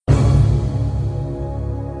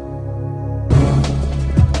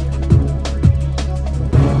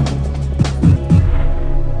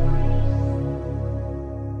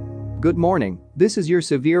Good morning, this is your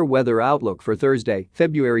severe weather outlook for Thursday,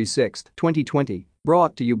 February 6, 2020,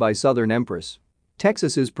 brought to you by Southern Empress,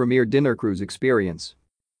 Texas's premier dinner cruise experience.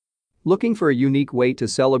 Looking for a unique way to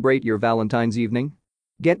celebrate your Valentine's evening?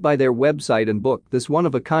 Get by their website and book this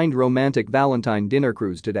one-of-a-kind romantic Valentine dinner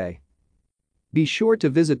cruise today. Be sure to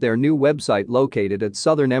visit their new website located at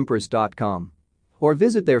southernempress.com or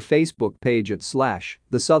visit their Facebook page at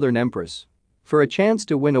 /The Southern Empress for a chance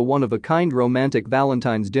to win a one-of-a-kind romantic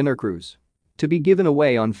Valentine's dinner cruise to be given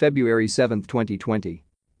away on February 7, 2020.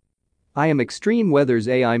 I am Extreme Weather's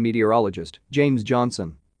AI meteorologist, James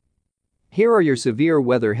Johnson. Here are your severe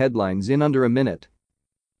weather headlines in under a minute.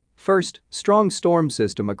 First, strong storm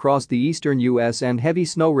system across the eastern U.S. and heavy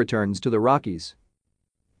snow returns to the Rockies.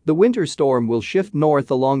 The winter storm will shift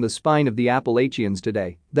north along the spine of the Appalachians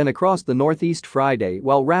today, then across the Northeast Friday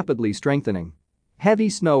while rapidly strengthening.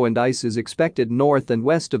 Heavy snow and ice is expected north and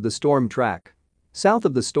west of the storm track. South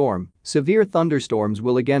of the storm, severe thunderstorms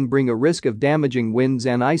will again bring a risk of damaging winds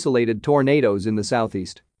and isolated tornadoes in the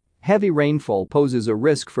southeast. Heavy rainfall poses a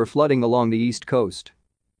risk for flooding along the east coast.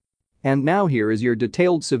 And now here is your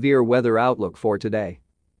detailed severe weather outlook for today.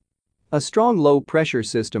 A strong low-pressure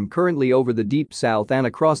system currently over the deep south and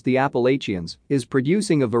across the Appalachians is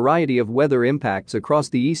producing a variety of weather impacts across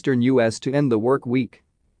the eastern U.S. to end the work week.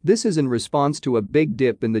 This is in response to a big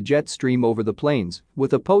dip in the jet stream over the plains,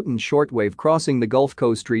 with a potent shortwave crossing the Gulf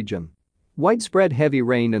Coast region. Widespread heavy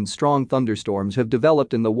rain and strong thunderstorms have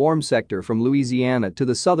developed in the warm sector from Louisiana to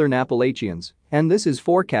the southern Appalachians, and this is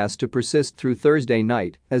forecast to persist through Thursday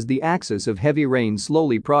night as the axis of heavy rain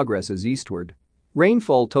slowly progresses eastward.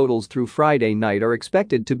 Rainfall totals through Friday night are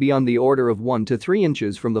expected to be on the order of 1 to 3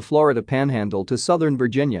 inches from the Florida Panhandle to southern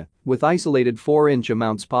Virginia, with isolated 4-inch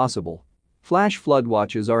amounts possible. Flash flood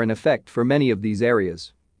watches are in effect for many of these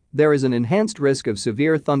areas. There is an enhanced risk of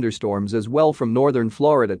severe thunderstorms as well from northern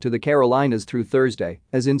Florida to the Carolinas through Thursday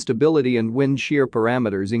as instability and wind shear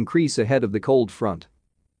parameters increase ahead of the cold front.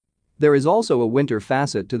 There is also a winter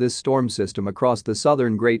facet to this storm system across the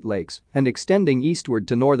southern Great Lakes and extending eastward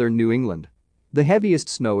to northern New England. The heaviest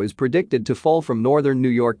snow is predicted to fall from northern New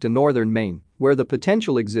York to northern Maine, where the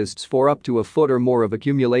potential exists for up to a foot or more of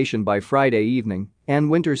accumulation by Friday evening, and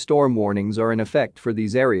winter storm warnings are in effect for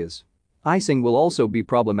these areas. Icing will also be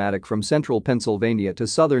problematic from central Pennsylvania to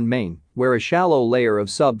southern Maine, where a shallow layer of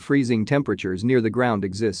sub-freezing temperatures near the ground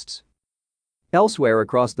exists. Elsewhere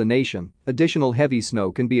across the nation, additional heavy snow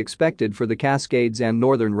can be expected for the Cascades and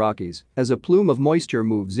northern Rockies as a plume of moisture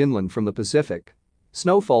moves inland from the Pacific.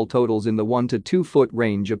 Snowfall totals in the 1 to 2 foot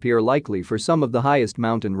range appear likely for some of the highest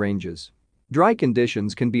mountain ranges. Dry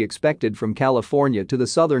conditions can be expected from California to the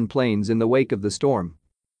southern plains in the wake of the storm.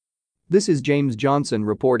 This is James Johnson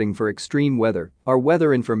reporting for Extreme Weather. Our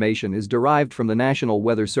weather information is derived from the National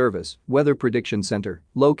Weather Service Weather Prediction Center,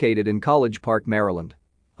 located in College Park, Maryland.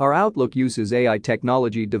 Our outlook uses AI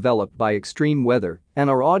technology developed by Extreme Weather, and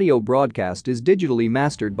our audio broadcast is digitally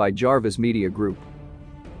mastered by Jarvis Media Group.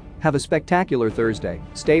 Have a spectacular Thursday,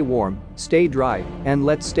 stay warm, stay dry, and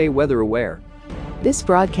let's stay weather aware. This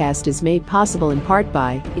broadcast is made possible in part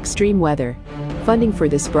by Extreme Weather. Funding for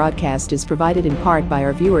this broadcast is provided in part by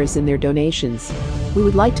our viewers and their donations. We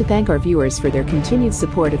would like to thank our viewers for their continued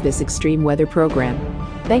support of this Extreme Weather program.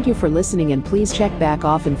 Thank you for listening, and please check back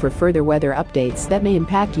often for further weather updates that may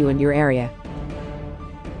impact you and your area.